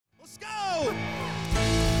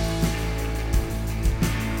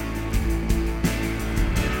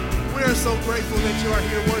so grateful that you are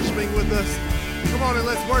here worshiping with us. Come on and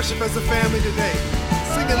let's worship as a family today.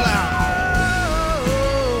 Sing it loud.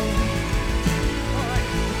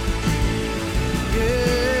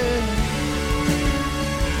 Yeah.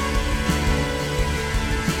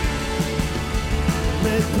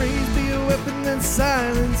 Let praise be a weapon that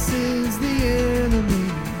silences the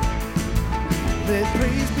enemy. Let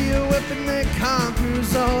praise be a weapon that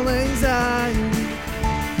conquers all anxiety.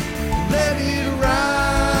 Let it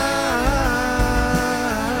rise.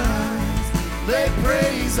 Let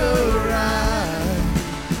praise arise.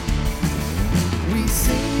 We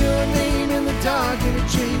sing your name in the dark and it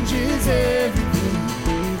changes everything.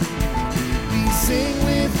 We sing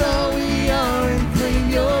with all we are and claim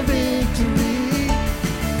your victory.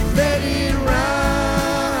 Let it rise.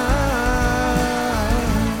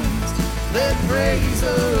 Let praise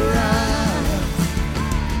arise.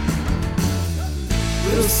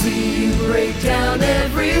 We'll see you break down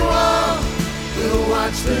every wall. We'll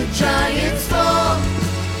watch the giants fall.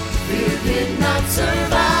 Fear cannot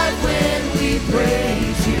survive when we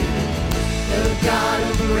praise you. The God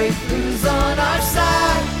of breakthroughs on our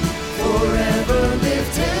side. Forever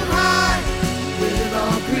lift him high. With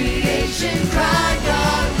all creation cry,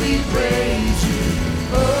 God, we praise you.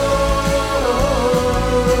 Oh,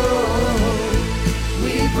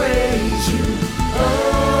 we praise you. Oh,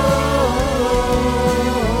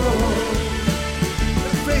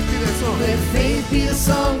 let faith be that song. Let faith be the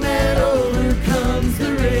song that overcomes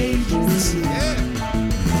the rages. Yeah.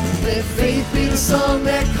 Let faith be the song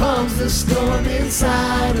that calms the storm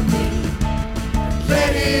inside of me.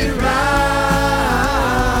 Let it rise.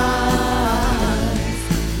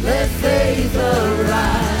 Let faith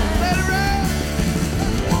arise. Let it rise.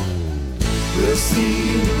 We'll see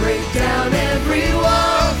you break down every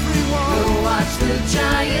wall. We'll watch the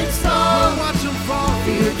giants fall. We'll watch them fall.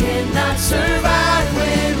 Fear cannot survive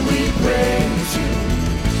when we praise you.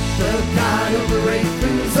 The God of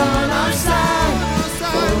breakthroughs on our side.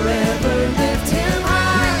 Forever lift him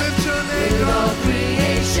high. With all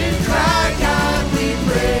creation cry, God, we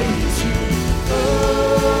praise you. Oh,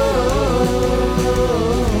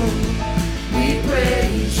 we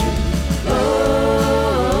praise you. Oh,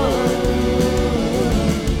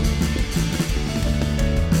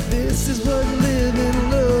 this is what living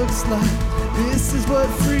looks like. This is what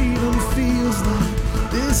freedom feels like.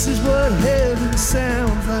 This is what heaven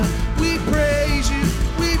sounds like. We praise you.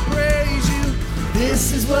 We praise you.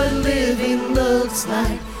 This is what living looks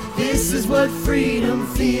like. This is what freedom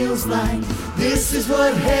feels like. This is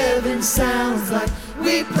what heaven sounds like.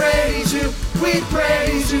 We praise you. We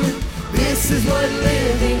praise you. This is what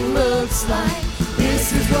living looks like.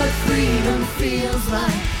 This is what freedom feels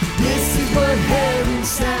like. This is what heaven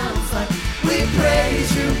sounds like. We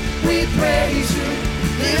praise you. We praise you.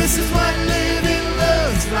 This is what living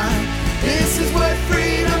looks like. This is what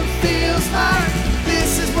freedom feels like.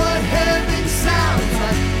 This is what heaven sounds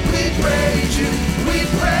like. We praise you. We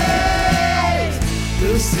praise.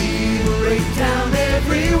 We'll see you break down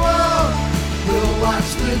every wall. We'll watch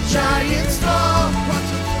the giants fall.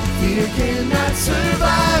 Fear cannot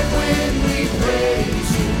survive when we praise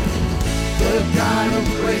you. The God of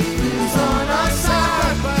breakthroughs on our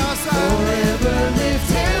side. Forever lift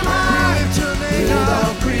him high. With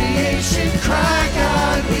all creation cry,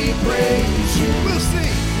 God, we praise you.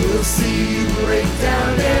 We'll see you break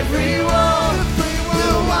down every wall.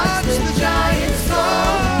 We'll watch the giants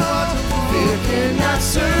fall. Fear cannot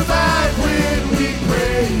survive when we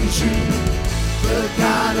praise you. The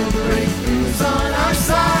God of breakthroughs on our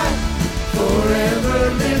side. Forever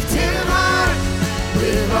lift him high.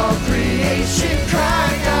 With all creation cry,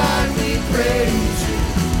 God, we praise you.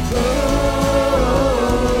 Oh,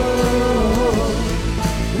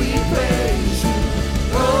 we praise you.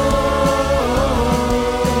 Oh,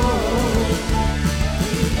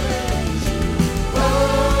 we praise you. Oh,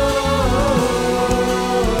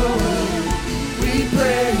 we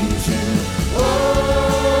praise you. Oh,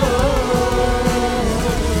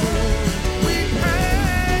 we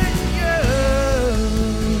praise you.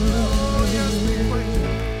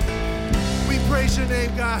 We praise your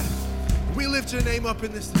name, God. We lift your name up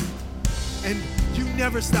in this time. And you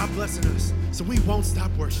never stop blessing us, so we won't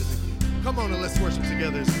stop worshiping you. Come on and let's worship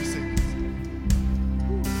together as we sing.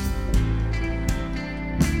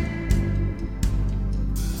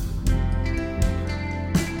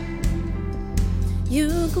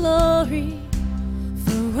 You glory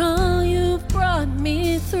for all you've brought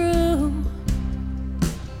me through.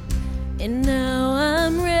 And now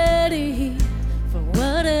I'm ready for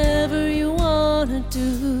whatever you wanna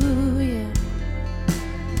do, yeah.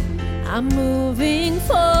 I'm moving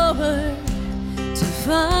forward to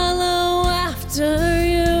follow after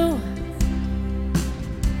you.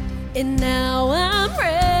 And now I'm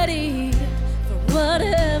ready for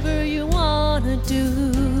whatever you want to do.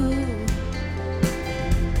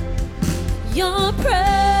 Your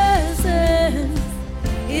presence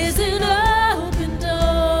is an open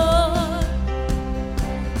door.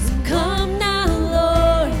 So come now,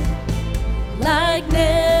 Lord, like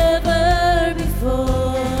never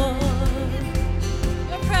before.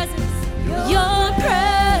 Your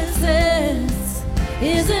presence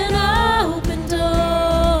is an open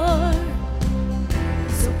door.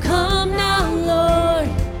 So come now, Lord,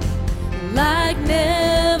 like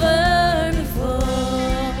never before.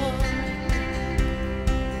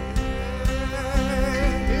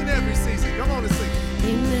 In every season, come on and sing.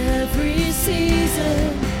 In every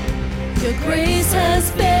season, your grace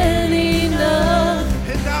has been enough.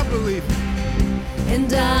 And I believe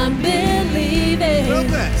And I'm believing the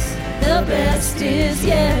best. the best is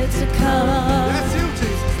yet to come. That's you,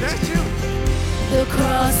 Jesus. That's you. The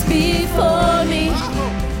cross before me, My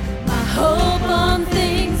hope. my hope on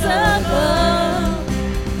things above.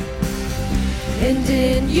 And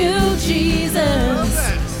in you, Jesus,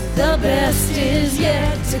 the best is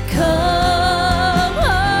yet to come.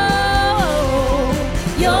 Oh,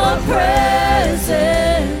 your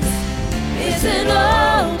presence is an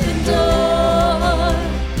open door.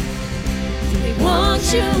 We want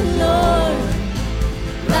you, Lord,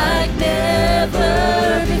 like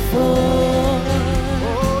never before.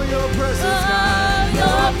 Oh, your presence, God. Oh,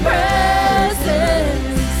 your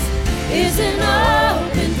presence is an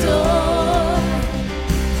open door.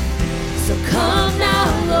 So come now,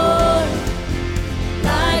 Lord,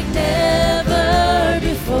 like never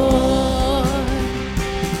before.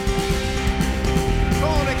 Go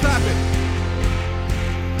on and clap it.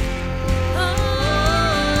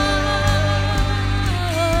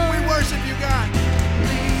 We worship you, God.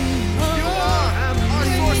 You are our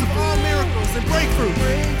source of all miracles and breakthrough.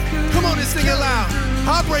 Come on and sing it loud.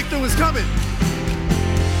 Our breakthrough is coming.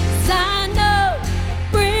 I know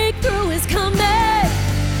breakthrough is coming.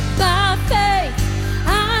 By faith,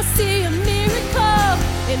 I see a miracle.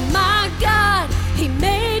 And my God, He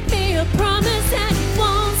made me a promise and He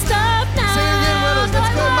won't stop now. Sing again with us.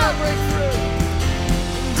 Let's go, my breakthrough.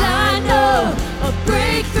 And I know a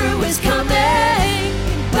breakthrough is coming.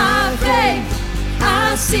 By faith,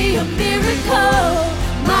 I see a miracle.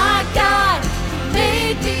 My God, He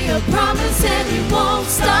made me a promise and He won't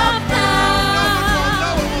stop now. No,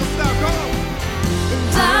 it won't stop. Go on.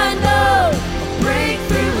 And I know a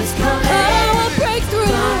breakthrough is coming. Oh, a breakthrough.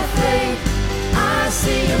 By faith, I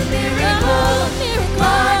see a miracle.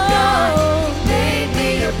 My God, He made me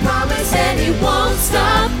a promise and He won't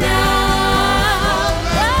stop now.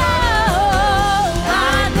 Oh,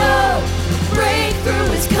 I know a breakthrough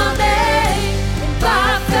is coming. And by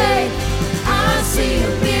faith, I see a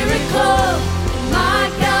miracle. My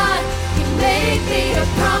God, He made me a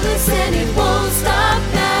promise and He won't stop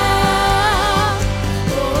now.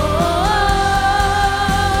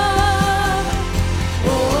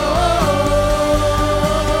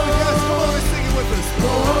 Yes, come on and sing it with us.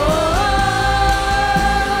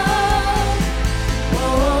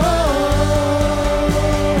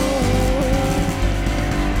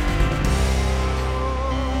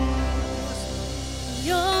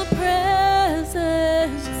 Your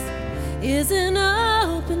presence is an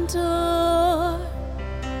open door.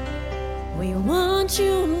 We want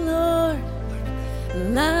you, Lord,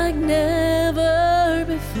 like never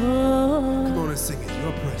before. Come on and sing it.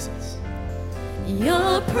 Your presence.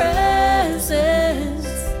 Your presence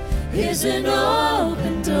is an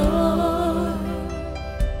open door.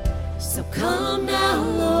 So come now,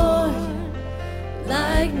 Lord,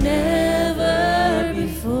 like never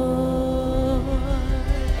before.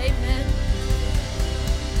 Amen.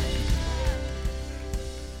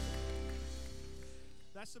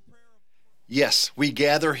 That's the prayer. Yes, we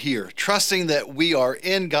gather here, trusting that we are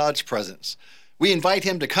in God's presence. We invite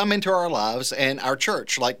Him to come into our lives and our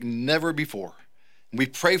church like never before. We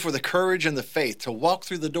pray for the courage and the faith to walk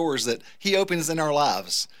through the doors that He opens in our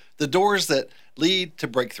lives, the doors that lead to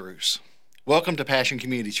breakthroughs. Welcome to Passion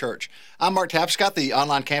Community Church. I'm Mark Tapscott, the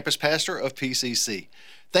online campus pastor of PCC.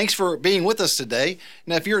 Thanks for being with us today.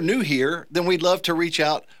 Now, if you're new here, then we'd love to reach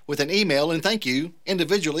out with an email and thank you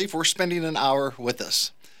individually for spending an hour with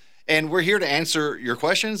us. And we're here to answer your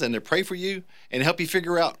questions and to pray for you and help you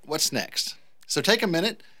figure out what's next. So take a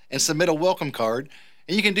minute and submit a welcome card,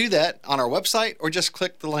 and you can do that on our website or just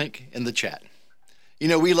click the link in the chat. You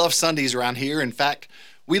know, we love Sundays around here. In fact,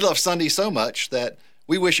 we love Sundays so much that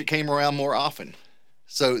we wish it came around more often.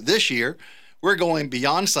 So this year, we're going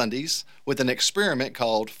beyond Sundays with an experiment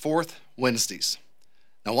called Fourth Wednesdays.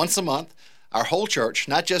 Now, once a month, our whole church,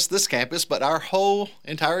 not just this campus, but our whole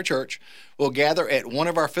entire church, will gather at one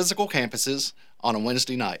of our physical campuses on a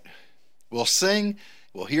Wednesday night. We'll sing,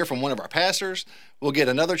 we'll hear from one of our pastors, we'll get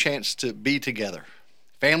another chance to be together.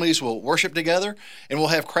 Families will worship together, and we'll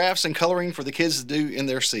have crafts and coloring for the kids to do in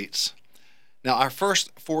their seats. Now, our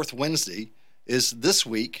first Fourth Wednesday is this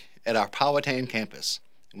week at our Powhatan campus,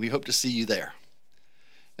 and we hope to see you there.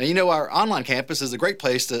 Now, you know our online campus is a great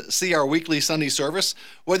place to see our weekly Sunday service,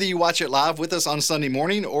 whether you watch it live with us on Sunday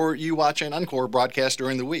morning or you watch an encore broadcast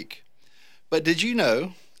during the week. But did you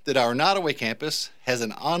know that our Nottoway campus has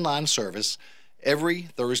an online service every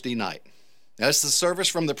Thursday night? Now, it's the service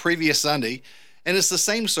from the previous Sunday, and it's the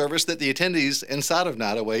same service that the attendees inside of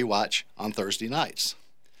Nottoway watch on Thursday nights.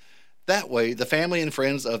 That way, the family and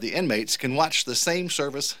friends of the inmates can watch the same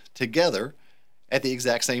service together at the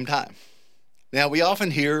exact same time. Now, we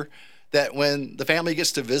often hear that when the family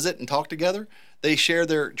gets to visit and talk together, they share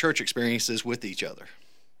their church experiences with each other.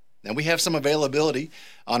 Now, we have some availability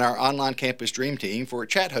on our online campus dream team for a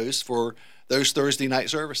chat host for those Thursday night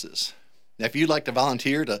services. Now, if you'd like to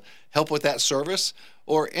volunteer to help with that service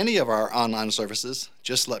or any of our online services,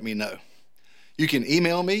 just let me know. You can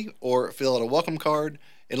email me or fill out a welcome card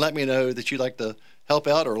and let me know that you'd like to help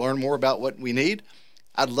out or learn more about what we need.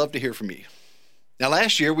 I'd love to hear from you. Now,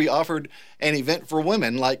 last year we offered an event for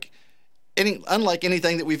women unlike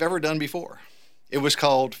anything that we've ever done before. It was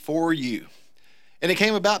called For You. And it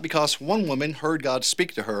came about because one woman heard God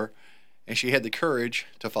speak to her, and she had the courage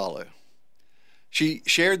to follow. She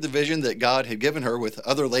shared the vision that God had given her with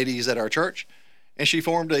other ladies at our church, and she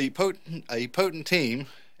formed a potent team,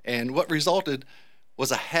 and what resulted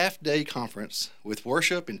was a half-day conference with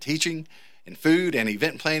worship and teaching and food and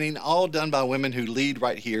event planning, all done by women who lead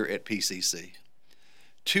right here at PCC.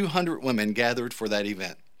 200 women gathered for that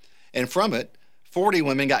event, and from it, 40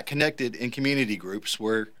 women got connected in community groups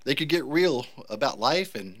where they could get real about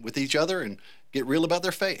life and with each other and get real about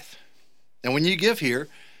their faith. And when you give here,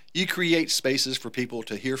 you create spaces for people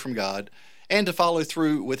to hear from God and to follow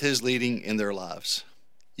through with His leading in their lives.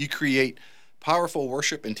 You create powerful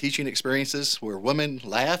worship and teaching experiences where women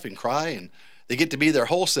laugh and cry and they get to be their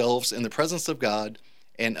whole selves in the presence of God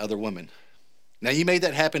and other women. Now, you made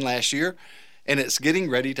that happen last year, and it's getting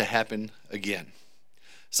ready to happen again.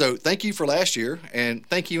 So thank you for last year, and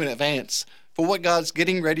thank you in advance for what God's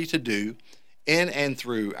getting ready to do in and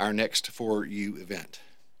through our next For You event.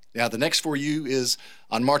 Now, the next For You is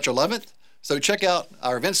on March 11th, so check out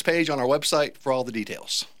our events page on our website for all the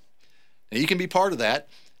details. Now, you can be part of that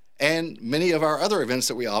and many of our other events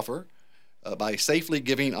that we offer by safely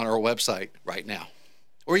giving on our website right now.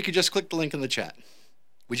 Or you could just click the link in the chat.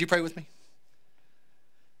 Would you pray with me?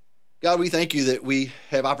 God, we thank you that we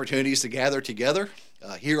have opportunities to gather together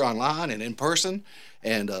here online and in person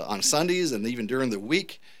and on Sundays and even during the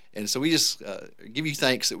week. And so we just give you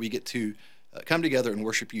thanks that we get to come together and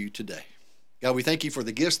worship you today. God, we thank you for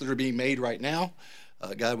the gifts that are being made right now.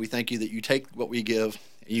 God, we thank you that you take what we give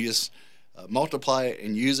and you just multiply it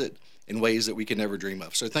and use it in ways that we can never dream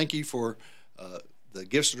of. So thank you for the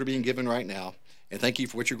gifts that are being given right now. And thank you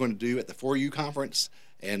for what you're going to do at the For You conference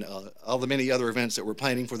and all the many other events that we're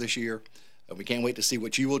planning for this year. We can't wait to see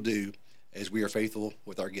what you will do as we are faithful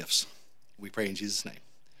with our gifts. We pray in Jesus' name.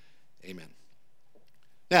 Amen.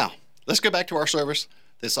 Now, let's go back to our service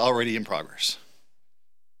that's already in progress.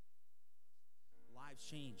 Lives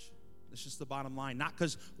change. That's just the bottom line. Not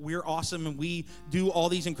because we're awesome and we do all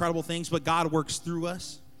these incredible things, but God works through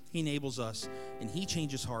us. He enables us, and He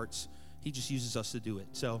changes hearts. He just uses us to do it.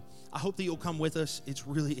 So I hope that you'll come with us. It's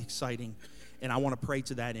really exciting, and I want to pray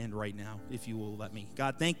to that end right now, if you will let me.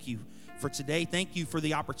 God, thank you for today. Thank you for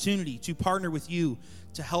the opportunity to partner with you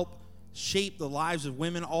to help shape the lives of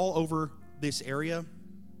women all over this area.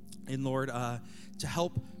 And Lord, to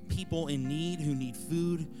help people in need who need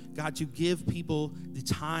food. God, to give people the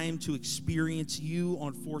time to experience you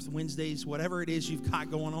on Fourth Wednesdays, whatever it is you've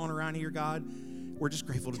got going on around here, God, we're just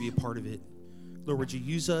grateful to be a part of it. Lord, would you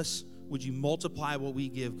use us? Would you multiply what we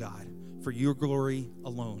give, God, for your glory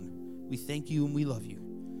alone? We thank you and we love you.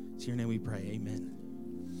 It's in your name we pray. Amen.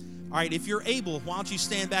 All right, if you're able, why don't you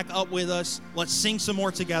stand back up with us? Let's sing some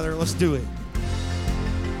more together. Let's do it.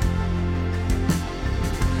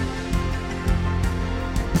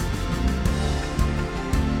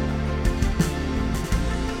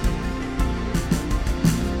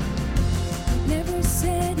 Never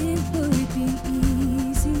said it would be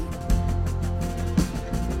easy.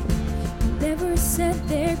 Never said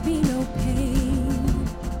there'd be no pain.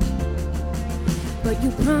 But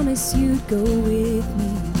you promised you'd go with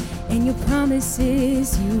me. And your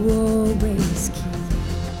promises you always keep.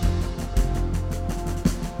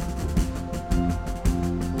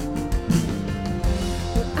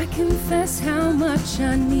 confess how much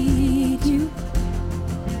I need you.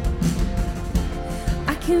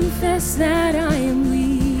 I confess that I am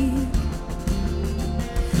weak.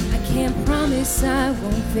 I can't promise I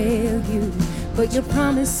won't fail you, but your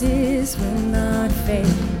promises will not fail.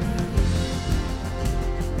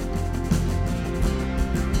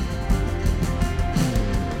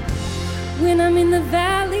 When I'm in the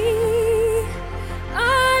valley,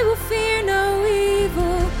 I will fear no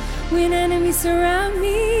evil. When enemies surround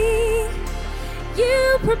me,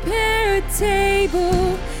 you prepare a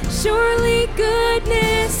table. Surely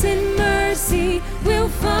goodness and mercy will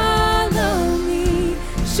follow me.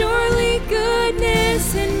 Surely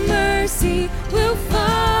goodness and mercy will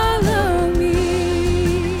follow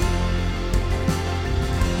me.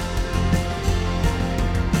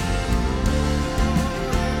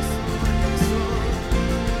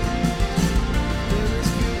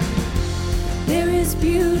 There is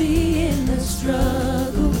beauty in the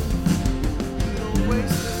struggle,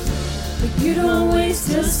 but you don't waste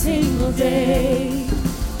a single day.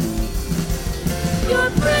 Your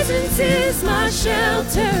presence is my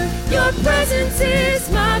shelter. Your presence is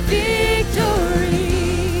my victory.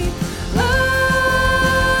 Oh,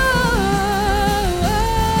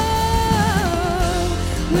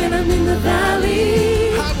 when I'm in the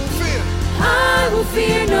valley, I will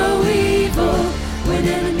fear no evil. When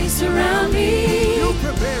enemies surround me, you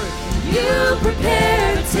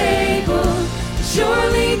prepare a table.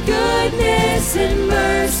 Surely goodness and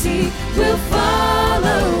mercy will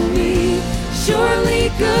follow me. Surely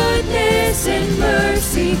goodness and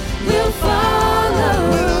mercy will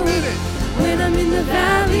follow. When I'm in the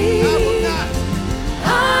valley,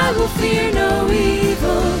 I will fear no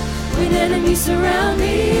evil. When enemies surround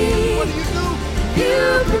me,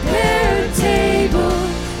 you prepare a table.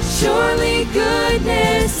 Surely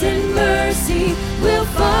goodness and mercy will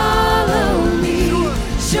follow me.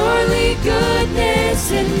 Surely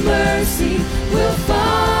goodness and mercy will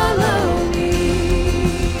follow me.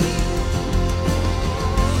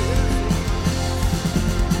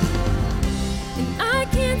 And I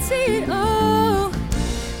can't see it all,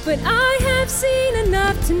 but I have seen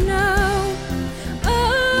enough to know.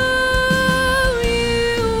 Oh,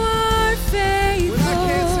 you are faithful.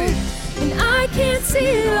 And I can't see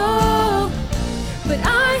it all, but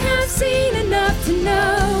I have seen enough to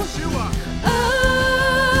know.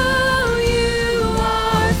 Oh, you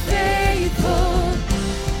are faithful.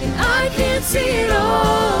 And I can't see it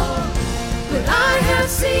all, but I have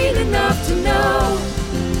seen enough to know.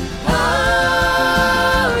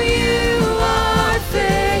 Oh, you are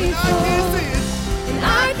faithful. And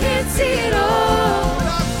I can't see it all,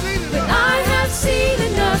 but I have seen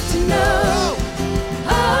enough to know.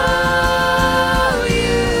 Oh,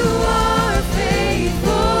 you are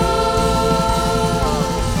faithful.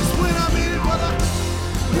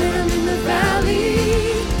 When I'm in the valley,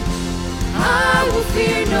 I will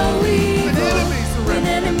fear no evil. When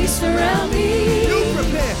enemies surround me,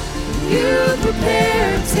 you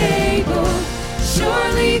prepare a table.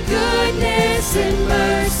 Surely goodness and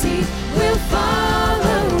mercy will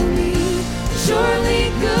follow me. Surely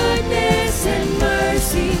goodness and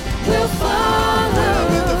mercy will follow.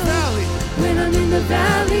 When I'm in the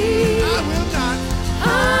valley,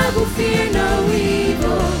 I will fear no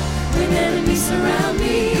evil. When enemies surround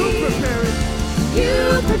me,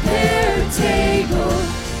 you prepare a table.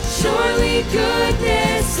 Surely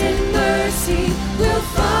goodness and mercy will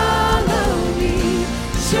follow me.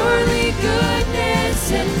 Surely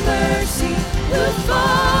goodness and mercy will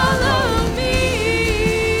follow me.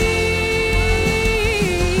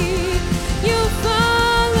 You'll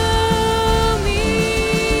follow me.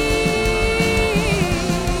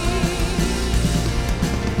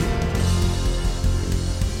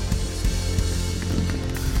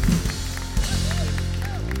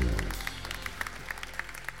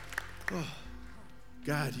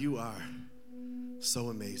 God, you are so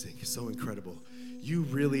amazing, so incredible. You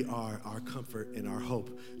really are our comfort and our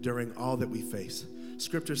hope during all that we face.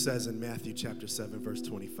 Scripture says in Matthew chapter 7, verse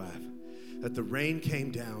 25, that the rain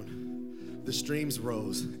came down, the streams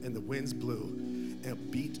rose, and the winds blew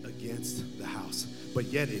and beat against the house. But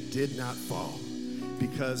yet it did not fall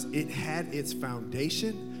because it had its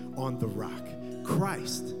foundation on the rock.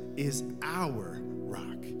 Christ is our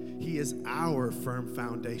rock. He is our firm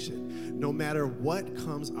foundation. No matter what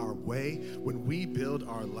comes our way, when we build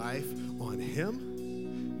our life on Him,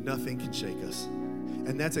 nothing can shake us.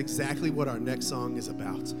 And that's exactly what our next song is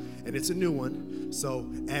about. And it's a new one, so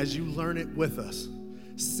as you learn it with us,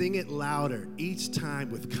 sing it louder each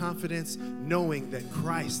time with confidence, knowing that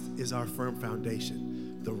Christ is our firm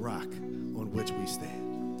foundation, the rock on which we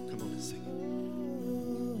stand. Come on and sing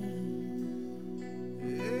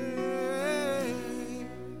it.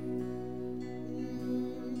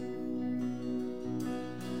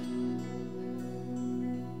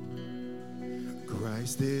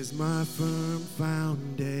 Christ is my firm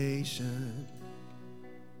foundation,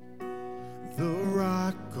 the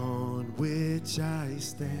rock on which I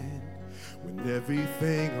stand when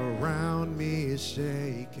everything around me is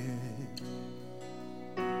shaking.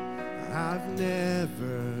 I've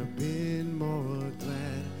never been more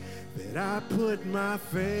glad that I put my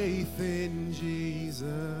faith in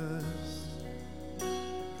Jesus,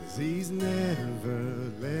 'cause he's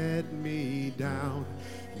never let me down.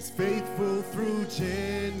 He's faithful through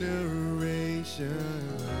generations.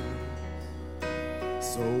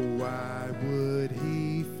 So why would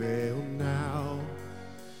he fail now?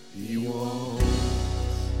 He won't.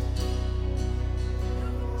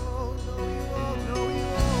 Oh, no, he won't. No, he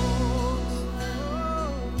won't.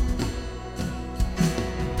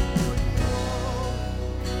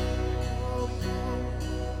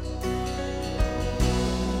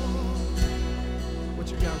 What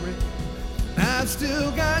you got, Rick? I've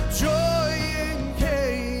still got joy in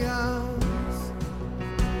chaos.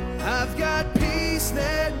 I've got peace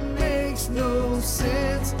that makes no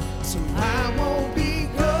sense, so I won't be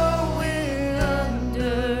going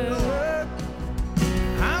under.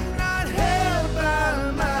 I'm not held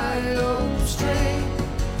by my own strength,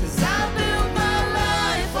 'cause I built my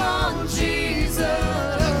life on Jesus,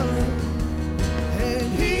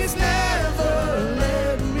 and he's never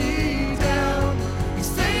let me down. He's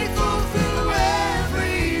faithful through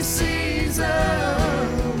every season.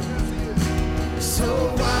 So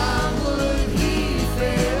why would he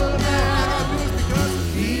fail now?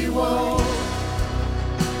 He won't.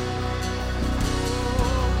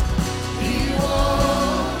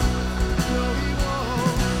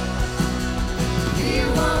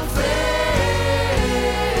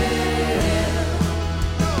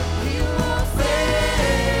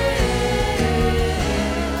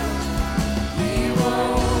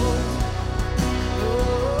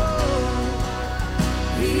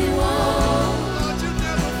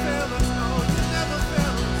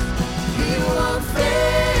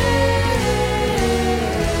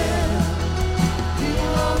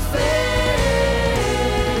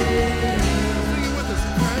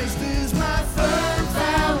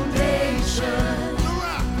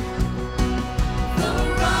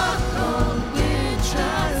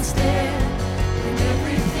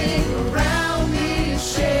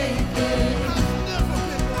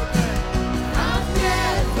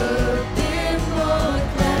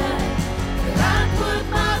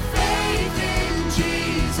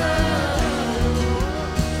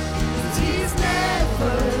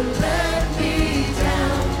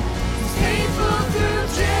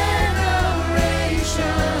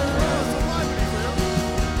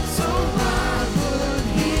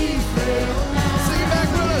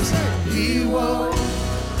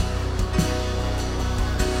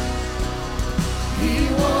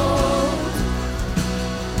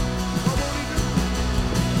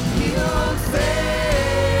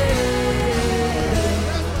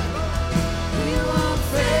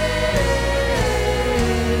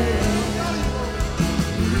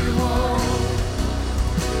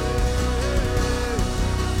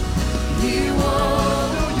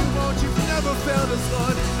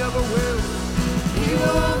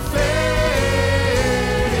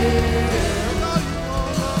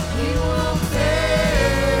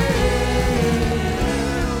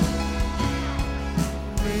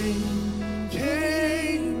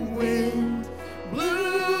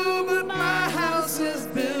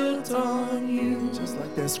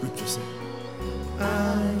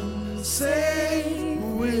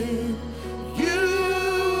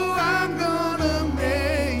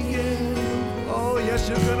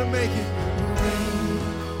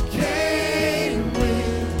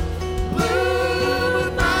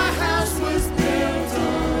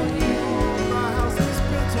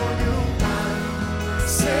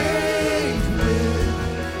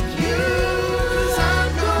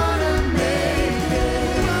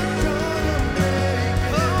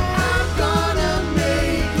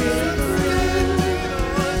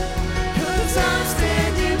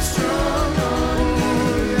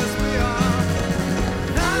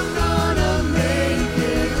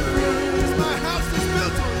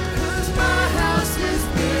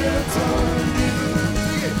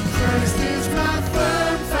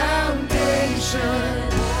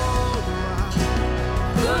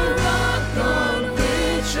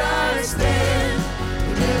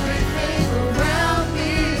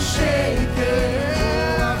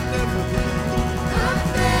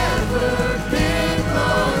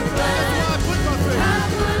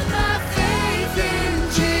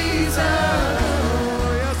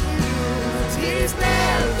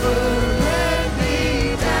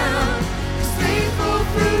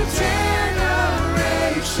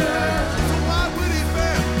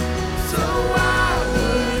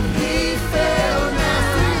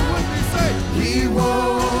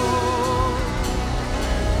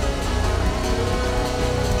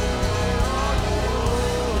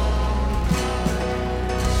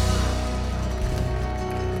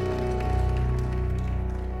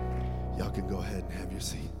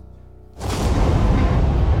 your seat.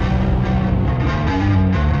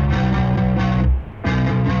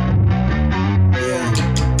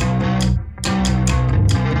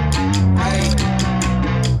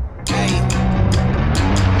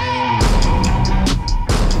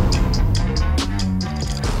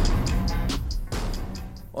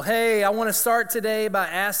 Well, hey, I want to start today by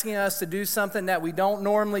asking us to do something that we don't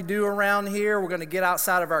normally do around here. We're going to get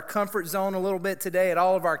outside of our comfort zone a little bit today at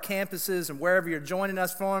all of our campuses and wherever you're joining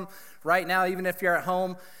us from right now, even if you're at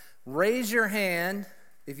home. Raise your hand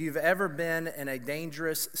if you've ever been in a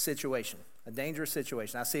dangerous situation. A dangerous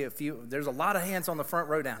situation. I see a few. There's a lot of hands on the front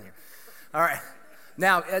row down here. All right.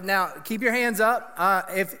 Now keep your hands up.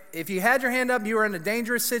 If you had your hand up, you were in a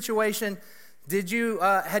dangerous situation. Had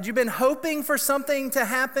you been hoping for something to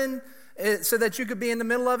happen so that you could be in the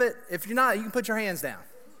middle of it? If you're not, you can put your hands down.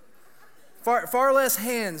 Far less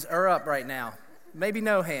hands are up right now. Maybe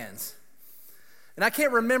no hands. And I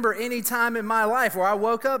can't remember any time in my life where I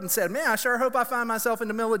woke up and said, man, I sure hope I find myself in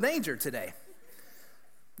the middle of danger today.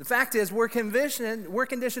 The fact is, we're conditioned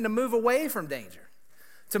to move away from danger,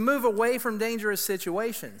 to move away from dangerous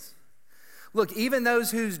situations. Look, even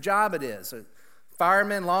those whose job it is,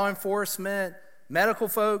 firemen, law enforcement, medical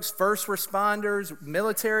folks, first responders,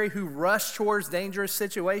 military who rush towards dangerous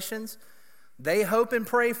situations, they hope and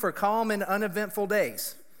pray for calm and uneventful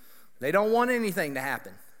days. They don't want anything to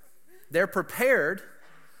happen. They're prepared,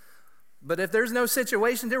 but if there's no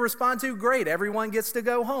situation to respond to, great. Everyone gets to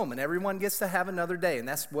go home and everyone gets to have another day, and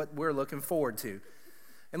that's what we're looking forward to.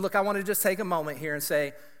 And look, I want to just take a moment here and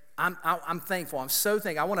say, I'm thankful. I'm so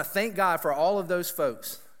thankful. I want to thank God for all of those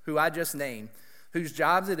folks who I just named, whose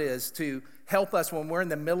jobs it is to help us when we're in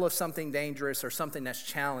the middle of something dangerous or something that's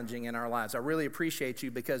challenging in our lives. I really appreciate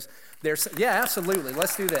you because absolutely.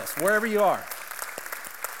 Let's do this, wherever you are.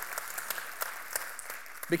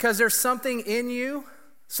 Because there's something in you,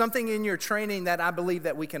 something in your training that I believe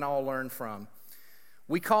that we can all learn from.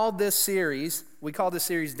 We called this series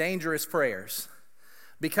Dangerous Prayers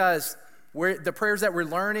because the prayers that we're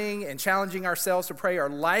learning and challenging ourselves to pray are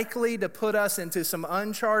likely to put us into some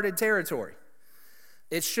uncharted territory.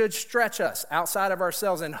 It should stretch us outside of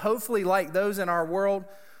ourselves, and hopefully, like those in our world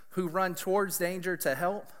who run towards danger to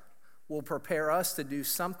help, will prepare us to do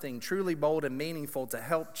something truly bold and meaningful to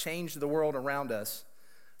help change the world around us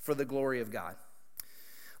for the glory of God.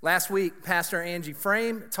 Last week, Pastor Angie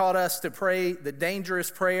Frame taught us to pray the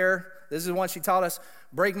dangerous prayer. This is the one she taught us: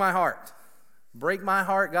 break my heart. Break my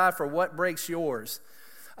heart, God, for what breaks yours.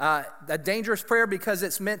 A dangerous prayer because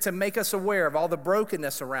it's meant to make us aware of all the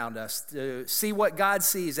brokenness around us, to see what God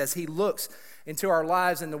sees as he looks into our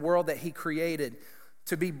lives and the world that he created,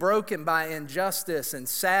 to be broken by injustice and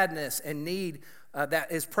sadness and need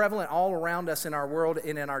that is prevalent all around us in our world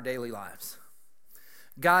and in our daily lives.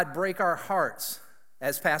 God, break our hearts,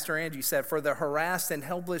 as Pastor Angie said, for the harassed and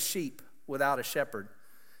helpless sheep without a shepherd.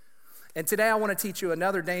 And today I want to teach you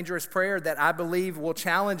another dangerous prayer that I believe will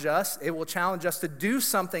challenge us. It will challenge us to do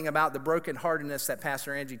something about the brokenheartedness that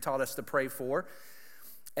Pastor Angie taught us to pray for.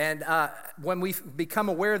 And when we become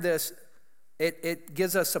aware of this, it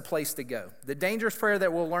gives us a place to go. The dangerous prayer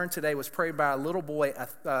that we'll learn today was prayed by a little boy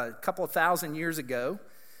a couple of thousand years ago.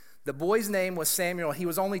 The boy's name was Samuel. He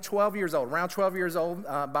was only 12 years old, around 12 years old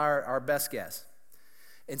by our best guess.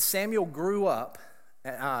 And Samuel grew up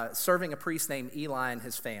serving a priest named Eli and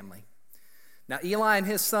his family. Now, Eli and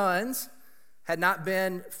his sons had not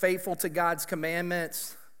been faithful to God's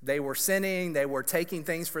commandments. They were sinning. They were taking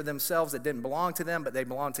things for themselves that didn't belong to them, but they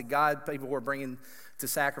belonged to God. People were bringing to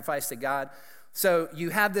sacrifice to God. So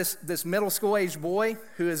you have this middle school-aged boy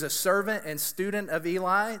who is a servant and student of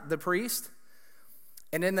Eli, the priest.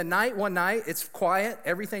 And in the night, one night, it's quiet.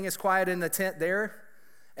 Everything is quiet in the tent there.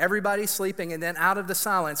 Everybody's sleeping, and then out of the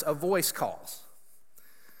silence, a voice calls.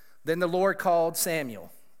 Then the Lord called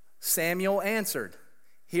Samuel. Samuel answered,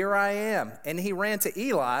 "Here I am." And he ran to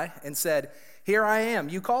Eli and said, "Here I am,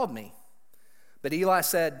 you called me." But Eli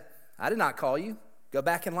said, "I did not call you. Go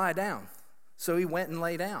back and lie down." So he went and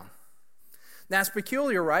lay down. Now it's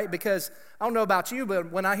peculiar, right? Because I don't know about you,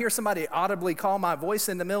 but when I hear somebody audibly call my voice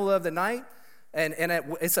in the middle of the night, and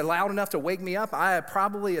it's loud enough to wake me up, I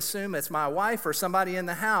probably assume it's my wife or somebody in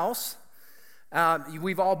the house.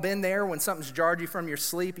 We've all been there when something's jarred you from your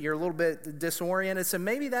sleep. You're a little bit disoriented. So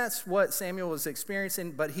maybe that's what Samuel was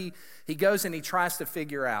experiencing, but he goes and he tries to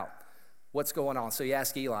figure out what's going on. So he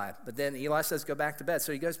asks Eli, but then Eli says, "Go back to bed."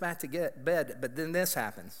 So he goes back to bed, but then this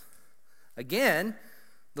happens. Again,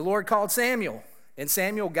 the Lord called Samuel, and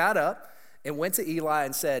Samuel got up and went to Eli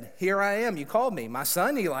and said, "Here I am, you called me." "My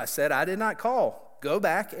son," Eli said, "I did not call. Go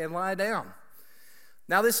back and lie down."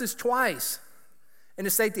 Now this is twice. And to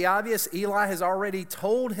state the obvious, Eli has already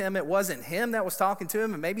told him it wasn't him that was talking to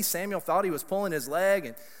him, and maybe Samuel thought he was pulling his leg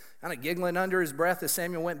and kind of giggling under his breath as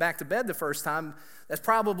Samuel went back to bed the first time. That's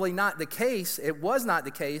probably not the case. It was not the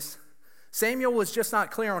case. Samuel was just not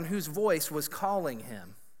clear on whose voice was calling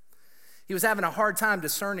him. He was having a hard time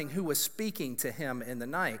discerning who was speaking to him in the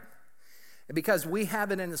night. And because we have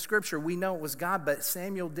it in the scripture, we know it was God, but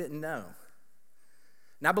Samuel didn't know.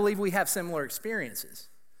 And I believe we have similar experiences.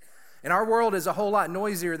 And our world is a whole lot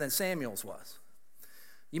noisier than Samuel's was.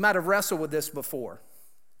 You might have wrestled with this before.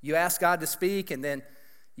 You ask God to speak, and then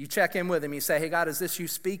you check in with him. You say, hey, God, is this you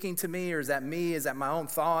speaking to me, or is that me? Is that my own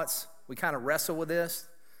thoughts? We kind of wrestle with this.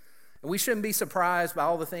 And we shouldn't be surprised by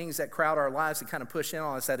all the things that crowd our lives and kind of push in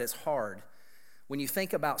on us that it's hard. When you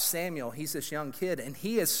think about Samuel, he's this young kid, and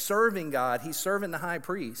he is serving God. He's serving the high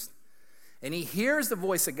priest. And he hears the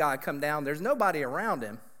voice of God come down. There's nobody around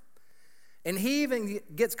him. And he even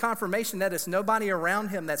gets confirmation that it's nobody around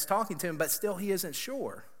him that's talking to him, but still he isn't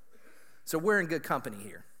sure. So we're in good company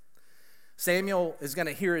here. Samuel is going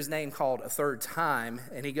to hear his name called a third time,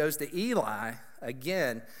 and he goes to Eli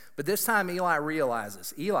again, but this time Eli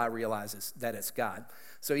realizes that it's God.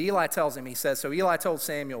 So Eli tells him, so Eli told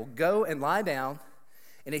Samuel, go and lie down,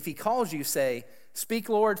 and if he calls you, say, speak,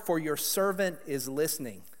 Lord, for your servant is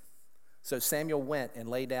listening. So Samuel went and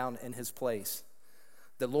lay down in his place.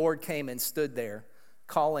 The Lord came and stood there,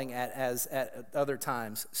 calling as at other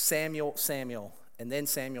times, Samuel, Samuel. And then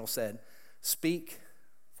Samuel said, speak,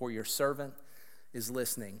 for your servant is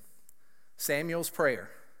listening. Samuel's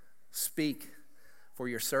prayer, speak, for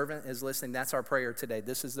your servant is listening. That's our prayer today.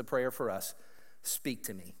 This is the prayer for us. Speak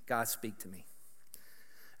to me. God, speak to me.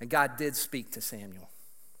 And God did speak to Samuel.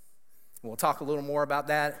 And we'll talk a little more about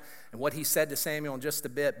that and what he said to Samuel in just a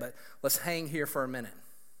bit, but let's hang here for a minute.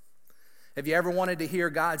 Have you ever wanted to hear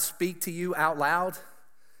God speak to you out loud?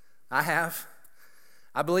 I have.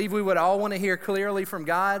 I believe we would all want to hear clearly from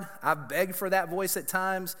God. I've begged for that voice at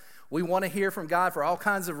times. We want to hear from God for all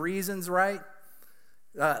kinds of reasons, right?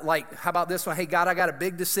 Like, how about this one? Hey, God, I got a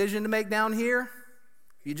big decision to make down here.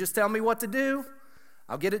 You just tell me what to do.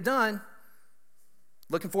 I'll get it done.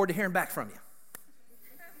 Looking forward to hearing back from you.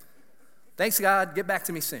 Thanks, God. Get back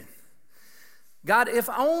to me soon. God, if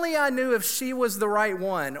only I knew if she was the right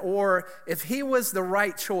one or if he was the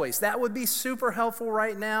right choice. That would be super helpful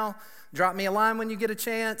right now. Drop me a line when you get a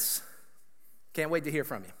chance. Can't wait to hear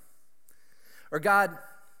from you. Or God,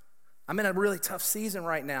 I'm in a really tough season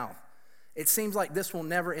right now. It seems like this will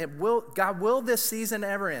never end. Will this season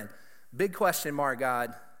ever end? Big question mark,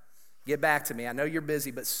 God. Get back to me. I know you're busy,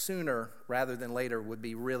 but sooner rather than later would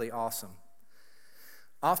be really awesome.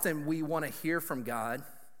 Often we want to hear from God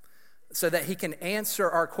so that he can answer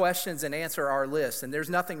our questions and answer our list. And there's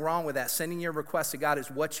nothing wrong with that. Sending your request to God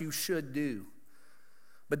is what you should do.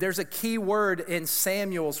 But there's a key word in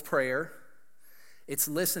Samuel's prayer. It's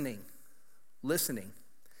listening. Listening.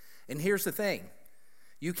 And here's the thing.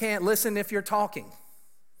 You can't listen if you're talking.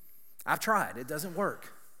 I've tried. It doesn't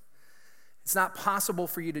work. It's not possible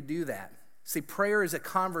for you to do that. See, prayer is a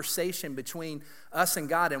conversation between us and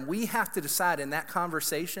God, and we have to decide in that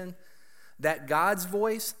conversation that God's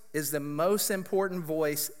voice is the most important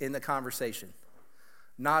voice in the conversation,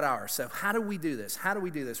 not ours. So how do we do this?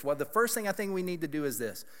 Well, the first thing I think we need to do is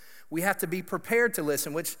this. We have to be prepared to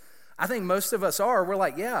listen, which I think most of us are. We're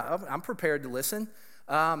like, yeah, I'm prepared to listen.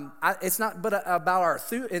 It's not about our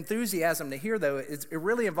enthusiasm to hear, though. It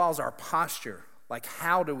really involves our posture. Like,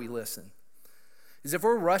 how do we listen? Because if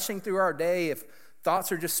we're rushing through our day, if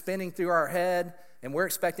thoughts are just spinning through our head, and we're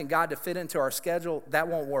expecting God to fit into our schedule, that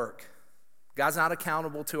won't work. God's not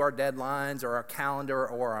accountable to our deadlines or our calendar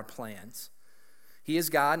or our plans. He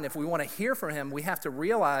is God, and if we want to hear from him, we have to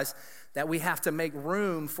realize that we have to make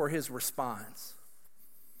room for his response.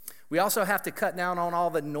 We also have to cut down on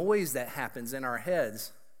all the noise that happens in our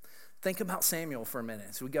heads. Think about Samuel for a minute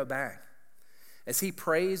as we go back. As he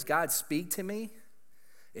prays, God, speak to me.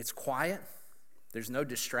 It's quiet. There's no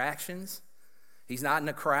distractions. He's not in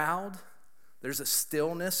a crowd. There's a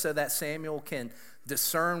stillness so that Samuel can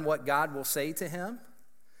discern what God will say to him.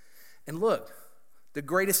 And look, the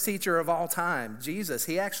greatest teacher of all time, Jesus,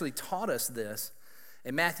 he actually taught us this.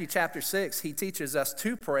 In Matthew chapter 6, he teaches us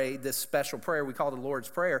to pray this special prayer we call the Lord's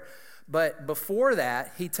Prayer. But before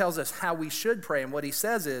that, he tells us how we should pray. And what he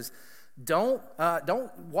says is, don't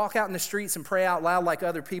walk out in the streets and pray out loud like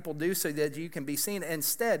other people do so that you can be seen.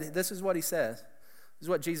 Instead, this is what he says. This is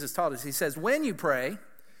what Jesus taught us. He says, when you pray,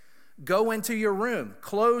 go into your room,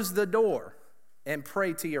 close the door, and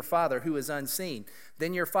pray to your Father who is unseen.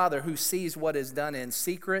 Then your Father who sees what is done in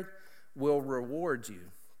secret will reward you.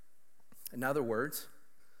 In other words,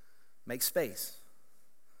 make space.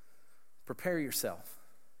 Prepare yourself.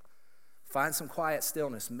 Find some quiet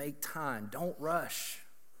stillness. Make time. Don't rush.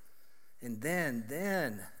 And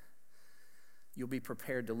then you'll be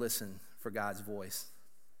prepared to listen for God's voice.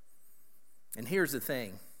 And here's the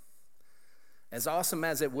thing. As awesome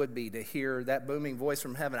as it would be to hear that booming voice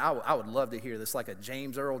from heaven, I would love to hear this, like a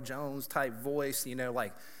James Earl Jones type voice,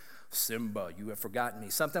 like, Simba, you have forgotten me.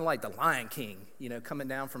 Something like the Lion King, coming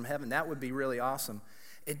down from heaven. That would be really awesome.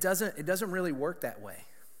 It doesn't really work that way.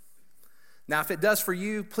 Now, if it does for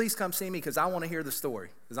you, please come see me because I want to hear the story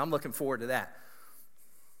because I'm looking forward to that.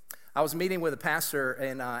 I was meeting with a pastor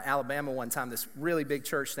in Alabama one time, this really big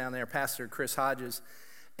church down there, Pastor Chris Hodges,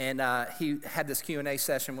 and he had this Q&A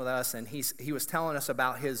session with us, and he was telling us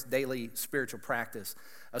about his daily spiritual practice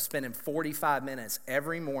of spending 45 minutes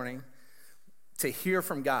every morning to hear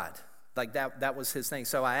from God. Like that was his thing.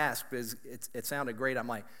 So I asked, because it sounded great. I'm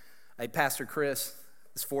like, hey, Pastor Chris,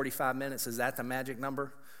 it's 45 minutes. Is that the magic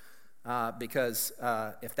number? Because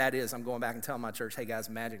if that is, I'm going back and telling my church, hey guys,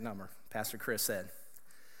 magic number, Pastor Chris said.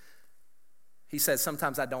 He said,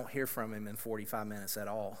 sometimes I don't hear from him in 45 minutes at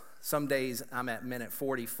all. Some days I'm at minute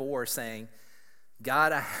 44 saying,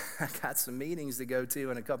 God, I got some meetings to go to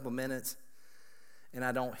in a couple of minutes, and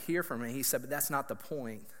I don't hear from him. He said, but that's not the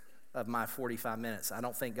point of my 45 minutes. I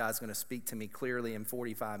don't think God's going to speak to me clearly in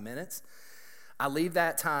 45 minutes. I leave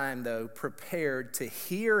that time, though, prepared to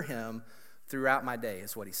hear him throughout my day,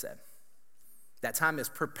 is what he said. That time has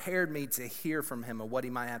prepared me to hear from him and what he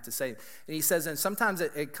might have to say. And he says, and sometimes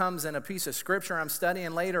it comes in a piece of scripture I'm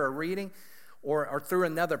studying later or reading, or through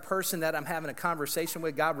another person that I'm having a conversation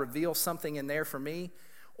with. God reveals something in there for me,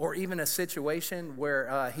 or even a situation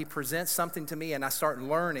where he presents something to me and I start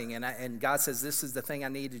learning, and God says, this is the thing I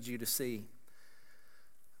needed you to see.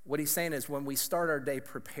 What he's saying is when we start our day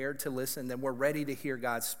prepared to listen, then we're ready to hear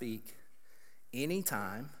God speak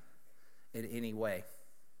anytime, in any way.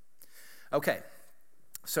 Okay,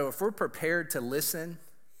 so if we're prepared to listen,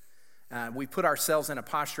 we put ourselves in a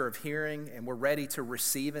posture of hearing, and we're ready to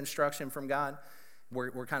receive instruction from God.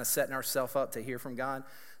 We're kind of setting ourselves up to hear from God.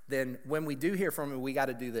 Then when we do hear from him, we got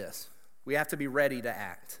to do this. We have to be ready to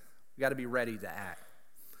act. We got to be ready to act.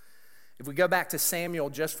 If we go back to Samuel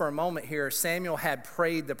just for a moment here, Samuel had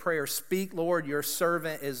prayed the prayer, speak, Lord, your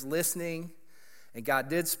servant is listening. And God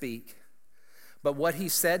did speak. But what he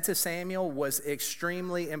said to Samuel was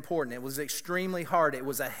extremely important. It was extremely hard. It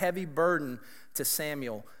was a heavy burden to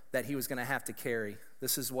Samuel that he was going to have to carry.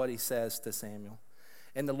 This is what he says to Samuel.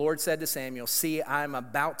 And the Lord said to Samuel, see, I'm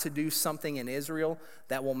about to do something in Israel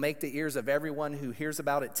that will make the ears of everyone who hears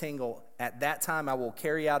about it tingle. At that time, I will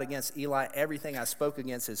carry out against Eli everything I spoke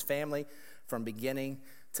against his family from beginning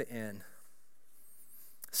to end.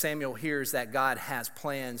 Samuel hears that God has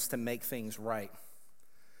plans to make things right.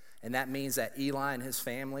 And that means that Eli and his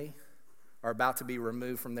family are about to be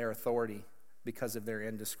removed from their authority because of their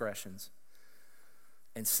indiscretions.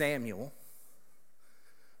 And Samuel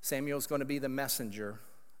is going to be the messenger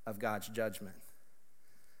of God's judgment.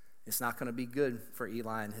 It's not going to be good for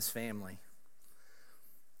Eli and his family.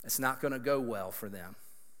 It's not going to go well for them.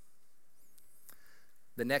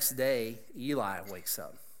 The next day, Eli wakes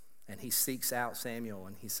up and he seeks out Samuel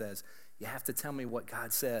and he says, you have to tell me what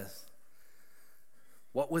God says.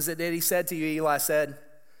 What was it that he said to you? Eli said,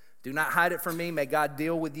 do not hide it from me. May God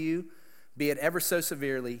deal with you, be it ever so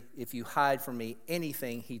severely, if you hide from me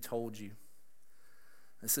anything he told you.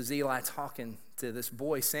 This is Eli talking to this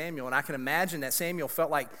boy, Samuel. And I can imagine that Samuel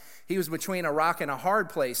felt like he was between a rock and a hard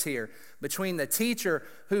place here, between the teacher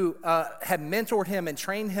who had mentored him and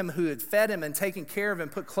trained him, who had fed him and taken care of him,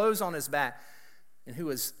 put clothes on his back,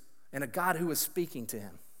 and a God who was speaking to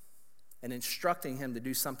him and instructing him to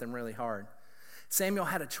do something really hard. Samuel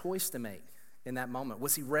had a choice to make in that moment.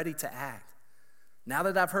 Was he ready to act? Now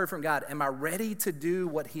that I've heard from God, am I ready to do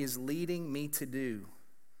what he is leading me to do?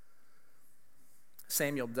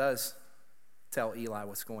 Samuel does tell Eli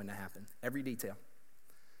what's going to happen, every detail.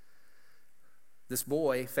 This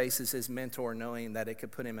boy faces his mentor knowing that it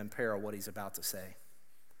could put him in peril what he's about to say.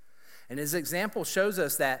 And his example shows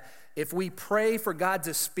us that if we pray for God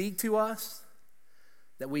to speak to us,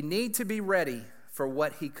 that we need to be ready for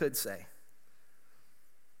what he could say.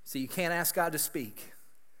 So you can't ask God to speak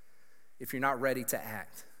if you're not ready to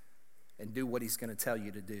act and do what he's going to tell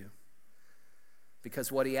you to do.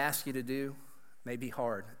 Because what he asks you to do may be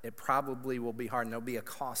hard. It probably will be hard, and there'll be a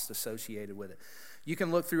cost associated with it. You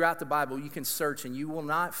can look throughout the Bible, you can search, and you will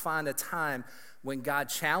not find a time when God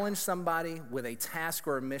challenged somebody with a task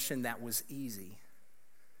or a mission that was easy.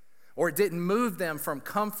 Or it didn't move them from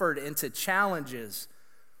comfort into challenges.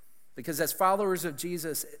 Because as followers of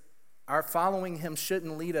Jesus, our following him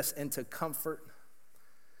shouldn't lead us into comfort.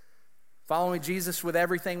 Following Jesus with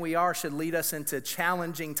everything we are should lead us into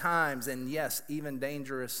challenging times and, yes, even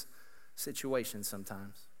dangerous situations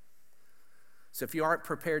sometimes. So if you aren't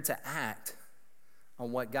prepared to act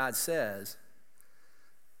on what God says,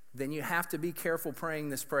 then you have to be careful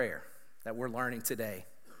praying this prayer that we're learning today.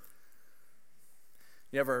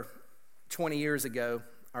 You ever, 20 years ago,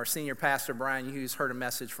 our senior pastor, Brian Hughes, heard a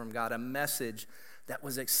message from God, a message that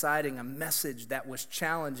was exciting, a message that was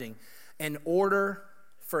challenging, in order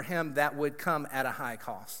for him that would come at a high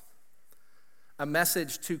cost. A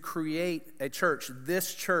message to create a church,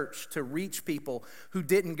 this church, to reach people who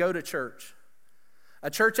didn't go to church. A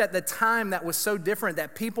church at the time that was so different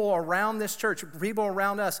that people around this church, people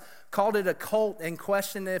around us, called it a cult and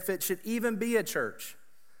questioned if it should even be a church.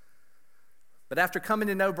 But after coming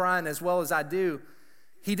to know Brian as well as I do,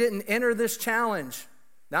 he didn't enter this challenge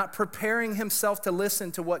not preparing himself to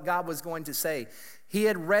listen to what God was going to say. He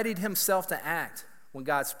had readied himself to act when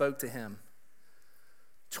God spoke to him.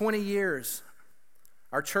 20 years,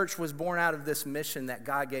 our church was born out of this mission that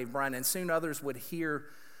God gave Brian, and soon others would hear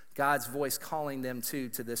God's voice calling them to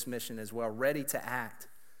this mission as well, ready to act.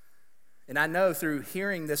 And I know through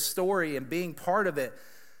hearing this story and being part of it,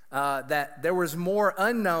 that there was more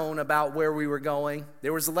unknown about where we were going.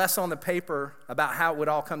 There was less on the paper about how it would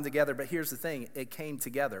all come together. But here's the thing, it came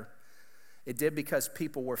together. It did because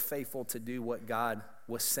people were faithful to do what God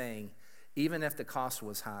was saying, even if the cost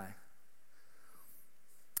was high.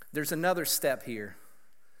 There's another step here.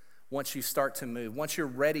 Once you start to move, once you're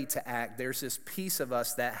ready to act, there's this piece of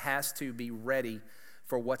us that has to be ready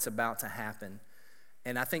for what's about to happen.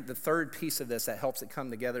 And I think the third piece of this that helps it come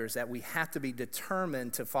together is that we have to be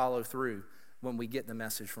determined to follow through when we get the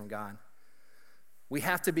message from God. We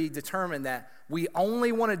have to be determined that we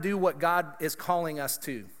only want to do what God is calling us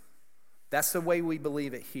to. That's the way we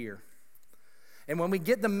believe it here. And when we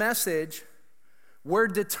get the message, we're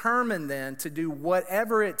determined then to do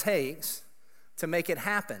whatever it takes to make it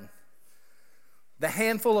happen. The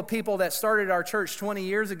handful of people that started our church 20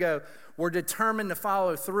 years ago were determined to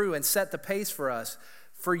follow through and set the pace for us.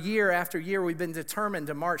 For year after year, we've been determined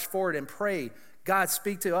to march forward and pray, God,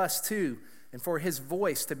 speak to us too, and for his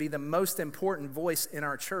voice to be the most important voice in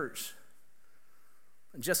our church.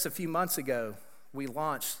 And just a few months ago, we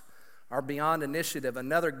launched our Beyond Initiative,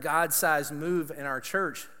 another God-sized move in our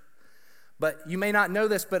church. But you may not know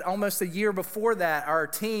this, but almost a year before that, our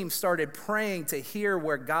team started praying to hear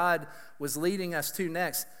where God was leading us to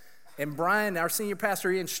next. And Brian, our senior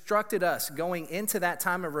pastor, he instructed us going into that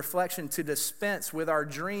time of reflection to dispense with our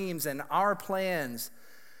dreams and our plans,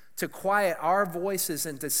 to quiet our voices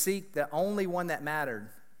and to seek the only one that mattered,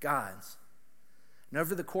 God's. And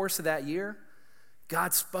over the course of that year,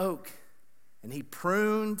 God spoke, and he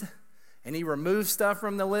pruned, and he removed stuff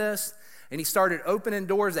from the list, and he started opening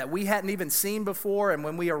doors that we hadn't even seen before. And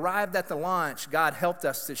when we arrived at the launch, God helped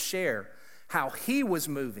us to share how he was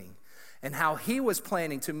moving and how he was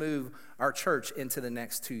planning to move our church into the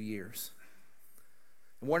next 2 years.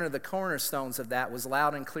 One of the cornerstones of that was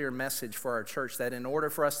loud and clear message for our church that in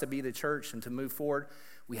order for us to be the church and to move forward,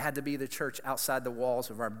 we had to be the church outside the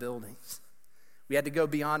walls of our buildings. We had to go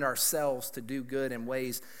beyond ourselves to do good in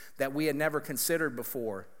ways that we had never considered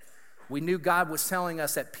before. We knew God was telling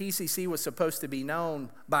us that PCC was supposed to be known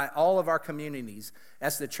by all of our communities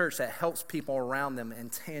as the church that helps people around them in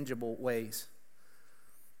tangible ways.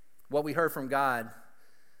 What we heard from God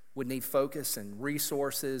would need focus and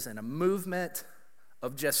resources and a movement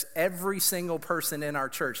of just every single person in our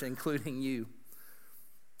church, including you.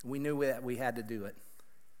 We knew that we had to do it.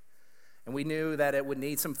 And we knew that it would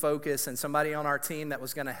need some focus and somebody on our team that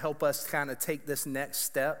was going to help us kind of take this next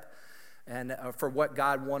step and for what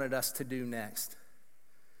God wanted us to do next.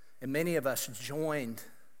 And many of us joined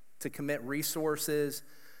to commit resources,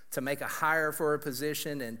 to make a hire for a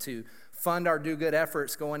position, and to fund our do-good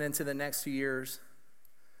efforts going into the next few years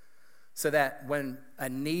so that when a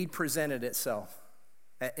need presented itself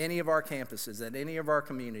at any of our campuses, at any of our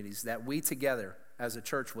communities, that we together as a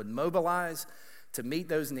church would mobilize to meet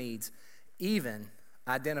those needs, even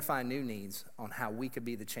identify new needs on how we could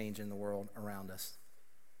be the change in the world around us.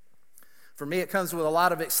 For me, it comes with a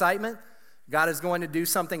lot of excitement. God is going to do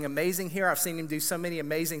something amazing here. I've seen him do so many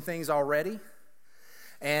amazing things already.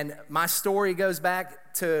 And my story goes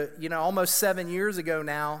back to, almost 7 years ago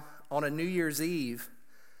now on a New Year's Eve.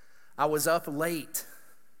 I was up late,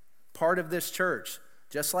 part of this church,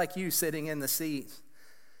 just like you sitting in the seats.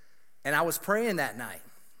 And I was praying that night.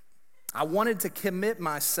 I wanted to commit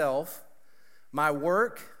myself, my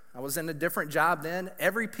work, I was in a different job then,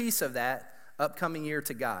 every piece of that upcoming year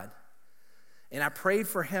to God. And I prayed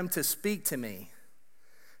for him to speak to me,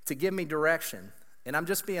 to give me direction. And I'm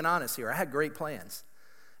just being honest here. I had great plans.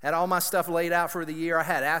 Had all my stuff laid out for the year. I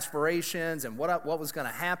had aspirations and what was going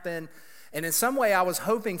to happen. And in some way, I was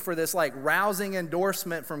hoping for this like rousing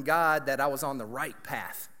endorsement from God that I was on the right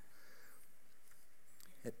path.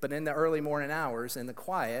 But in the early morning hours, in the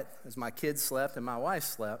quiet, as my kids slept and my wife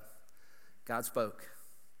slept, God spoke,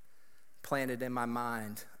 planted in my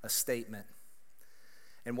mind a statement.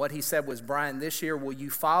 And what he said was, Brian, this year, will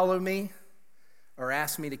you follow me or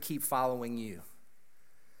ask me to keep following you?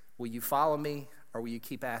 Will you follow me or will you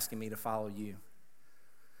keep asking me to follow you?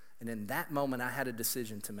 And in that moment, I had a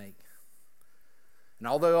decision to make. And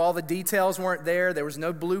although all the details weren't there, there was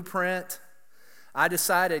no blueprint, I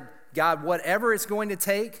decided, God, whatever it's going to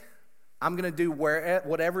take, I'm going to do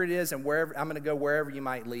whatever it is, and I'm going to go wherever you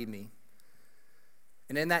might lead me.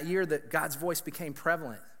 And in that year, that God's voice became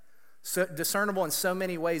prevalent, so discernible in so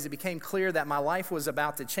many ways. It became clear that my life was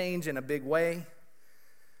about to change in a big way,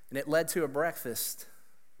 and it led to a breakfast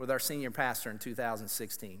with our senior pastor in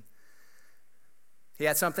 2016. He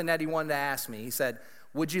had something that he wanted to ask me. He said,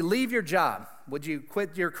 would you leave your job? Would you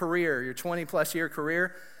quit your career, your 20-plus year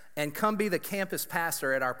career, and come be the campus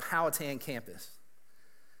pastor at our Powhatan campus?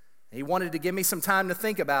 He wanted to give me some time to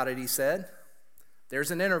think about it, he said.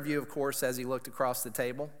 There's an interview, of course, as he looked across the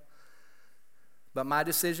table. But my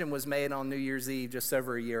decision was made on New Year's Eve just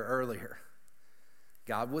over a year earlier.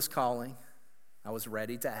 God was calling. I was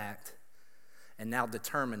ready to act, and now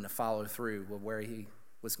determined to follow through with where he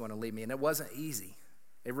was going to lead me. And it wasn't easy.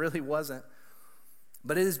 It really wasn't.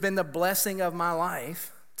 But it has been the blessing of my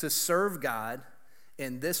life to serve God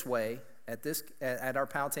in this way at our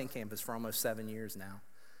Powhatan campus for almost 7 years now.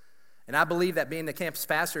 And I believe that being the campus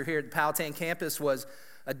pastor here at the Powhatan campus was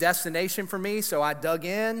a destination for me, so I dug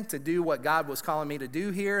in to do what God was calling me to do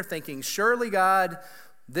here, thinking, surely, God,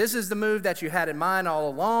 this is the move that you had in mind all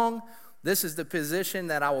along. This is the position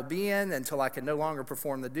that I will be in until I can no longer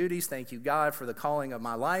perform the duties. Thank you, God, for the calling of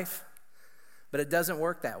my life. But it doesn't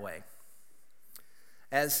work that way.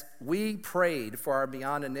 As we prayed for our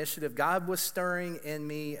Beyond initiative, God was stirring in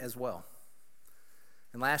me as well.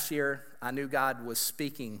 And last year, I knew God was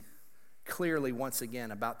speaking clearly once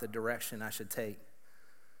again about the direction I should take.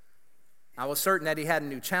 I was certain that he had a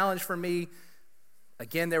new challenge for me.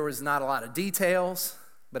 Again, there was not a lot of details,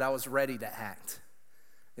 but I was ready to act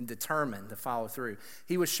and determined to follow through.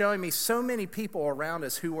 He was showing me so many people around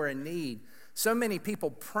us who were in need, so many people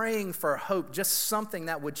praying for hope, just something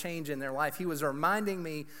that would change in their life. He was reminding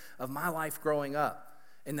me of my life growing up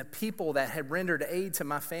and the people that had rendered aid to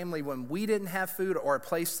my family when we didn't have food or a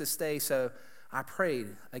place to stay. So I prayed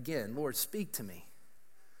again, Lord, speak to me.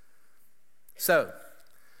 So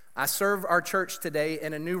I serve our church today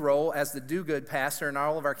in a new role as the do-good pastor, and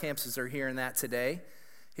all of our campuses are hearing that today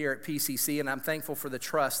here at PCC, and I'm thankful for the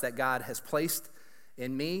trust that God has placed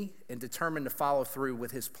in me and determined to follow through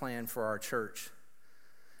with his plan for our church.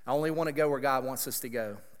 I only want to go where God wants us to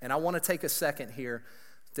go, and I want to take a second here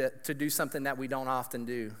to do something that we don't often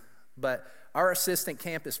do, but our assistant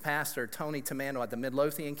campus pastor, Tony Tamando at the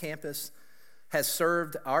Midlothian campus, has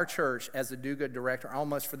served our church as the do-good director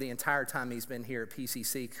almost for the entire time he's been here at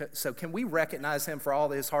PCC. So can we recognize him for all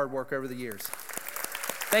his hard work over the years?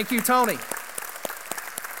 Thank you, Tony.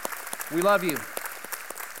 We love you.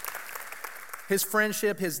 His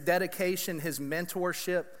friendship, his dedication, his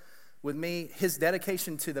mentorship with me, his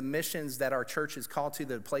dedication to the missions that our church is called to,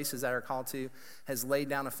 the places that are called to, has laid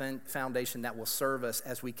down a foundation that will serve us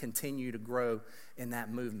as we continue to grow in that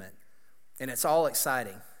movement. And it's all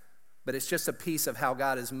exciting. But it's just a piece of how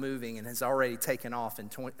God is moving and has already taken off in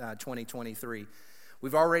 2023.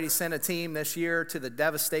 We've already sent a team this year to the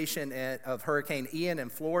devastation of Hurricane Ian in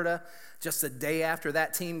Florida. Just a day after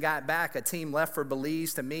that team got back, a team left for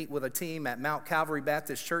Belize to meet with a team at Mount Calvary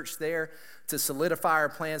Baptist Church there to solidify our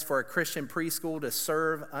plans for a Christian preschool to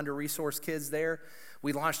serve under-resourced kids there.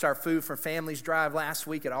 We launched our Food for Families drive last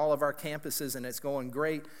week at all of our campuses, and it's going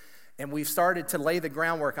great. And we've started to lay the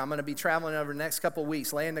groundwork. I'm going to be traveling over the next couple of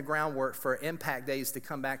weeks, laying the groundwork for Impact Days to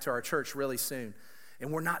come back to our church really soon.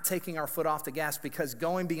 And we're not taking our foot off the gas because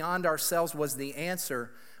going beyond ourselves was the answer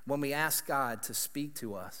when we asked God to speak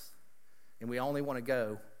to us. And we only want to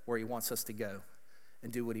go where he wants us to go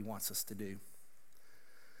and do what he wants us to do.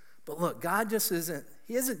 But look, God isn't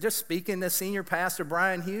just speaking to Senior Pastor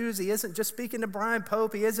Brian Hughes. He isn't just speaking to Brian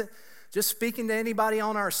Pope. He isn't just speaking to anybody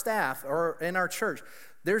on our staff or in our church.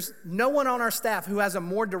 There's no one on our staff who has a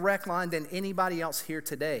more direct line than anybody else here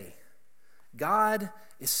today. God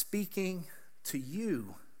is speaking to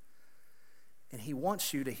you, and he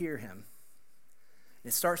wants you to hear him.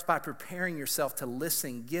 It starts by preparing yourself to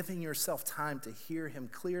listen, giving yourself time to hear him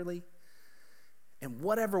clearly in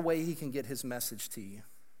whatever way he can get his message to you.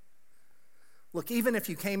 Look, even if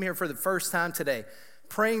you came here for the first time today,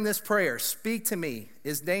 praying this prayer, speak to me,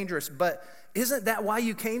 is dangerous. But isn't that why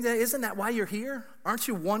you came today? Isn't that why you're here? Aren't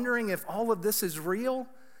you wondering if all of this is real?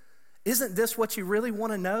 Isn't this what you really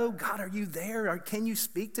want to know? God, are you there? Or can you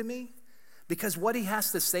speak to me? Because what he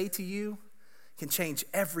has to say to you can change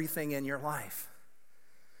everything in your life.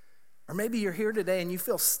 Or maybe you're here today and you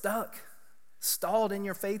feel stuck, stalled in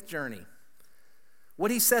your faith journey.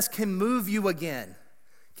 What he says can move you again,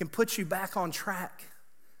 can put you back on track.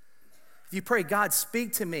 If you pray, God,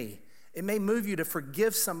 speak to me, it may move you to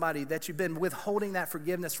forgive somebody that you've been withholding that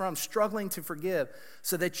forgiveness from, struggling to forgive,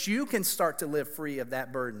 so that you can start to live free of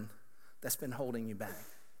that burden that's been holding you back.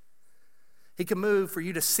 He can move for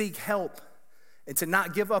you to seek help and to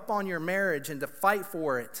not give up on your marriage and to fight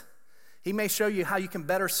for it. He may show you how you can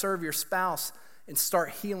better serve your spouse and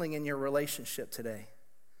start healing in your relationship today.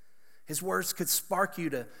 His words could spark you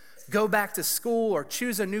to go back to school or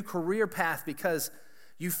choose a new career path because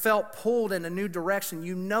you felt pulled in a new direction.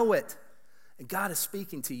 You know it, and God is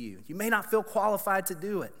speaking to you. You may not feel qualified to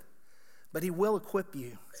do it, but he will equip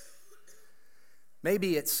you.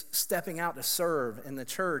 Maybe it's stepping out to serve in the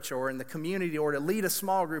church or in the community or to lead a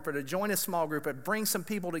small group or to join a small group or bring some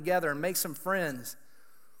people together and make some friends.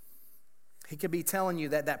 He could be telling you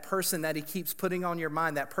that that person that he keeps putting on your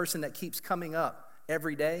mind, that person that keeps coming up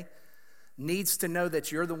every day, needs to know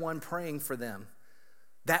that you're the one praying for them.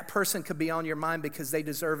 That person could be on your mind because they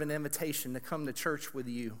deserve an invitation to come to church with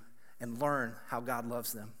you and learn how God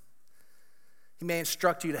loves them. He may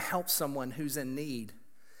instruct you to help someone who's in need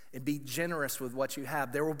and be generous with what you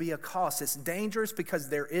have. There will be a cost. It's dangerous because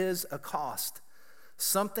there is a cost,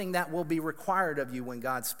 something that will be required of you when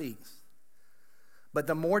God speaks. But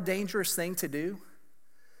the more dangerous thing to do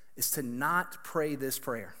is to not pray this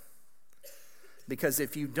prayer. Because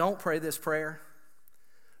if you don't pray this prayer,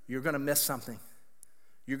 you're going to miss something.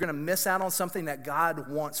 You're going to miss out on something that God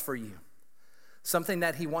wants for you, something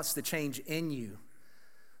that he wants to change in you,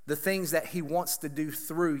 the things that he wants to do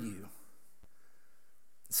through you.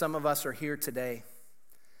 Some of us are here today,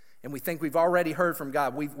 and we think we've already heard from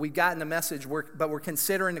God. We've gotten the message, but we're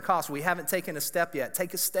considering the cost. We haven't taken a step yet.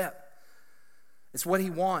 Take a step. It's what he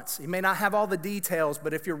wants. He may not have all the details,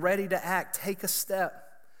 but if you're ready to act, take a step.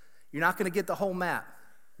 You're not going to get the whole map,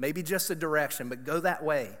 maybe just a direction, but go that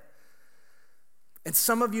way. And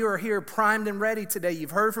some of you are here primed and ready today.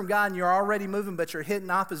 You've heard from God and you're already moving, but you're hitting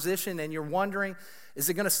opposition and you're wondering, is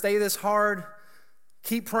it going to stay this hard?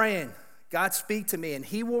 Keep praying. God, speak to me. And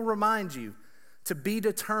he will remind you to be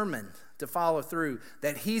determined to follow through,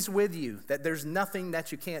 that he's with you, that there's nothing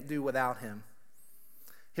that you can't do without him.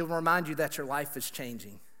 He'll remind you that your life is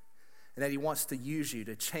changing and that he wants to use you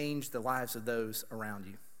to change the lives of those around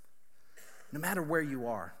you. No matter where you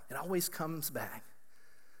are, it always comes back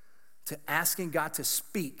to asking God to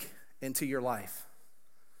speak into your life.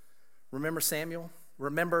 Remember Samuel?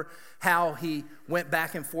 Remember how he went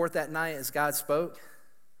back and forth that night as God spoke?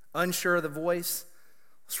 Unsure of the voice?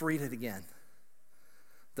 Let's read it again.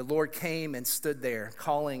 The Lord came and stood there,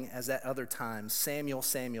 calling as at other times, Samuel,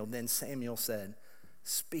 Samuel. Then Samuel said,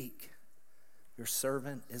 speak, your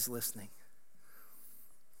servant is listening.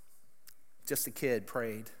 Just a kid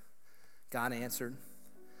prayed. God answered.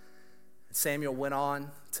 Samuel went on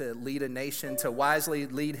to lead a nation, to wisely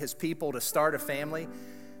lead his people, to start a family.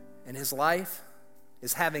 And his life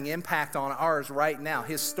is having impact on ours right now.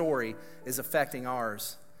 His story is affecting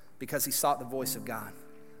ours because he sought the voice of God,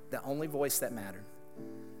 the only voice that mattered.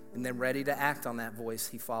 And then ready to act on that voice,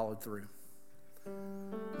 he followed through.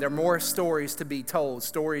 There are more stories to be told,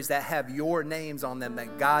 stories that have your names on them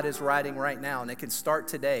that God is writing right now. And it can start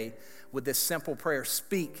today with this simple prayer,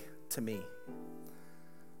 speak to me.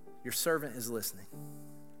 Your servant is listening.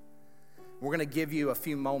 We're going to give you a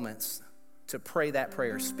few moments to pray that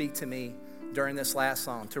prayer, speak to me, during this last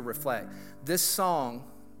song, to reflect. This song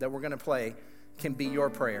that we're going to play can be your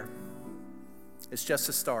prayer. It's just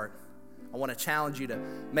a start. I want to challenge you to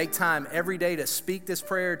make time every day to speak this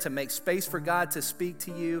prayer, to make space for God to speak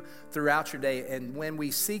to you throughout your day. And when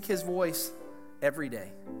we seek his voice every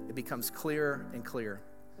day, it becomes clearer and clearer.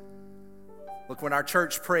 Look, when our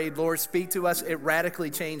church prayed, Lord, speak to us, it radically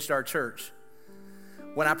changed our church.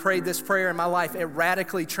 When I prayed this prayer in my life, it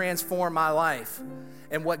radically transformed my life.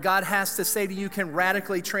 And what God has to say to you can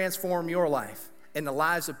radically transform your life and the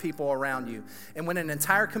lives of people around you. And when an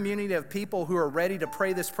entire community of people who are ready to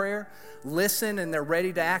pray this prayer, listen, and they're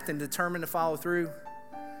ready to act and determined to follow through,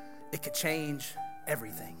 it could change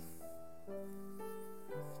everything.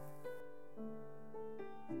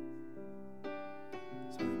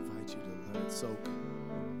 So I invite you to let it soak.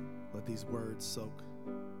 Let these words soak.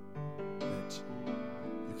 That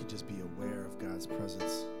you can just be aware of God's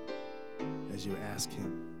presence as you ask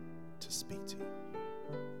him to speak to you.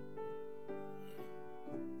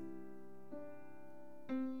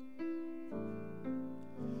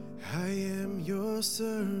 I am your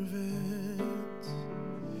servant,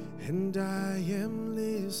 and I am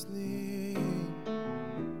listening.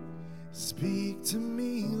 Speak to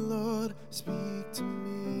me, Lord, speak to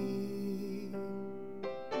me.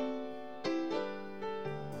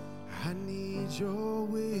 I need your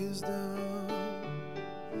wisdom,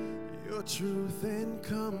 your truth and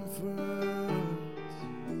comfort.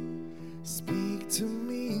 Speak to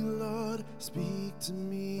me, Lord, speak to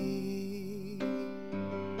me.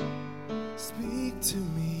 Speak to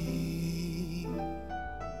me.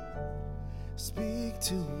 Speak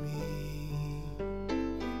to me.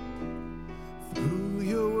 Through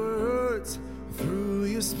your words, through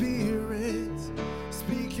your spirit,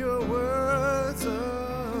 speak your words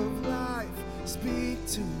of life. Speak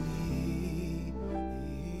to me.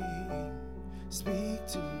 Speak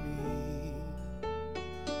to me.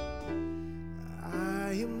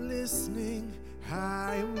 I am listening,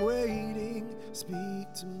 I am waiting.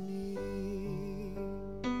 Speak to me.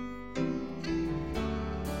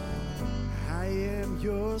 I am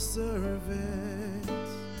your servant,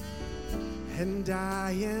 and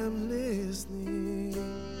I am listening.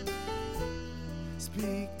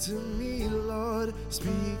 Speak to me, Lord,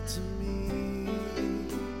 speak to me.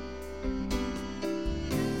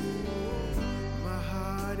 My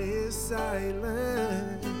heart is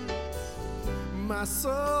silent, my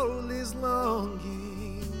soul is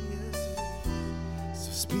longing. Yes.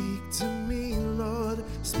 So speak to me, Lord,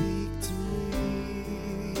 speak to me.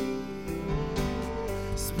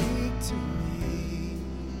 Speak to me,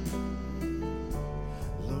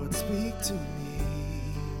 Lord, speak to me.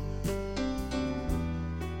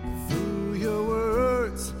 Through your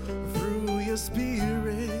words, through your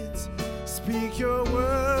spirit, speak your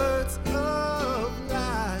words of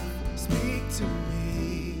life. Speak to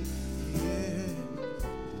me, yeah,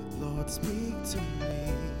 Lord, speak to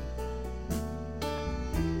me.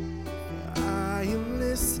 I am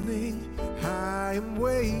listening, I am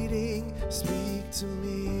waiting. Speak to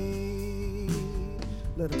me.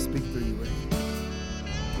 Let him speak through you right now.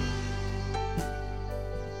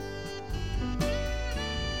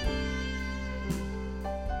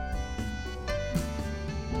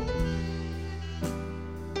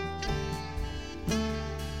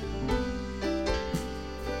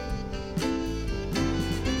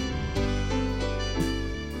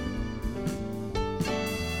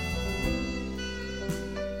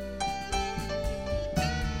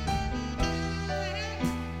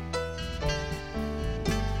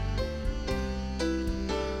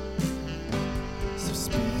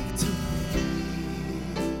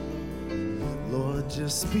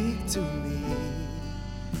 Just speak to me.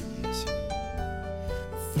 Yes.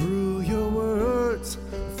 Through your words,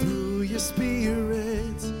 through your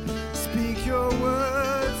spirit, speak your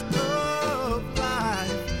words of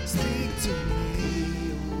life. Speak to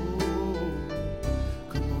me. Oh,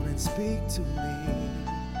 come on and speak to me.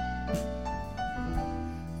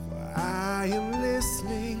 For I am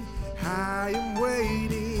listening, I am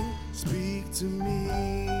waiting. Speak to me.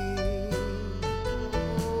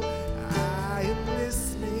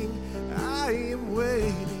 I am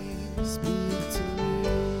waiting, speak to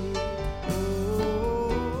me.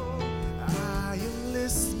 Oh, I am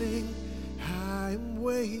listening, I am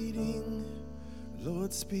waiting.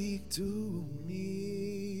 Lord, speak to me.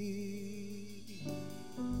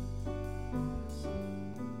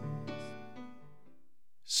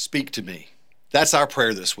 Speak to me. That's our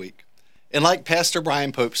prayer this week. And like Pastor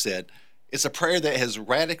Brian Pope said, it's a prayer that has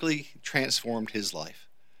radically transformed his life.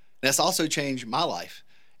 And that's also changed my life.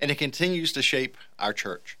 And it continues to shape our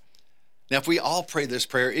church. Now, if we all pray this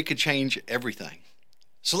prayer, it could change everything.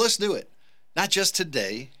 So let's do it. Not just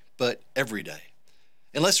today, but every day.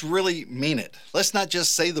 And let's really mean it. Let's not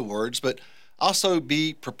just say the words, but also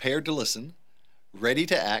be prepared to listen, ready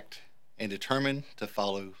to act, and determined to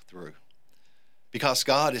follow through. Because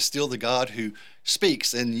God is still the God who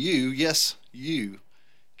speaks, and you, yes, you,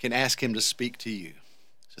 can ask him to speak to you.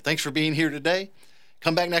 So thanks for being here today.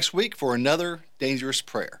 Come back next week for another dangerous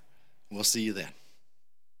prayer. We'll see you then.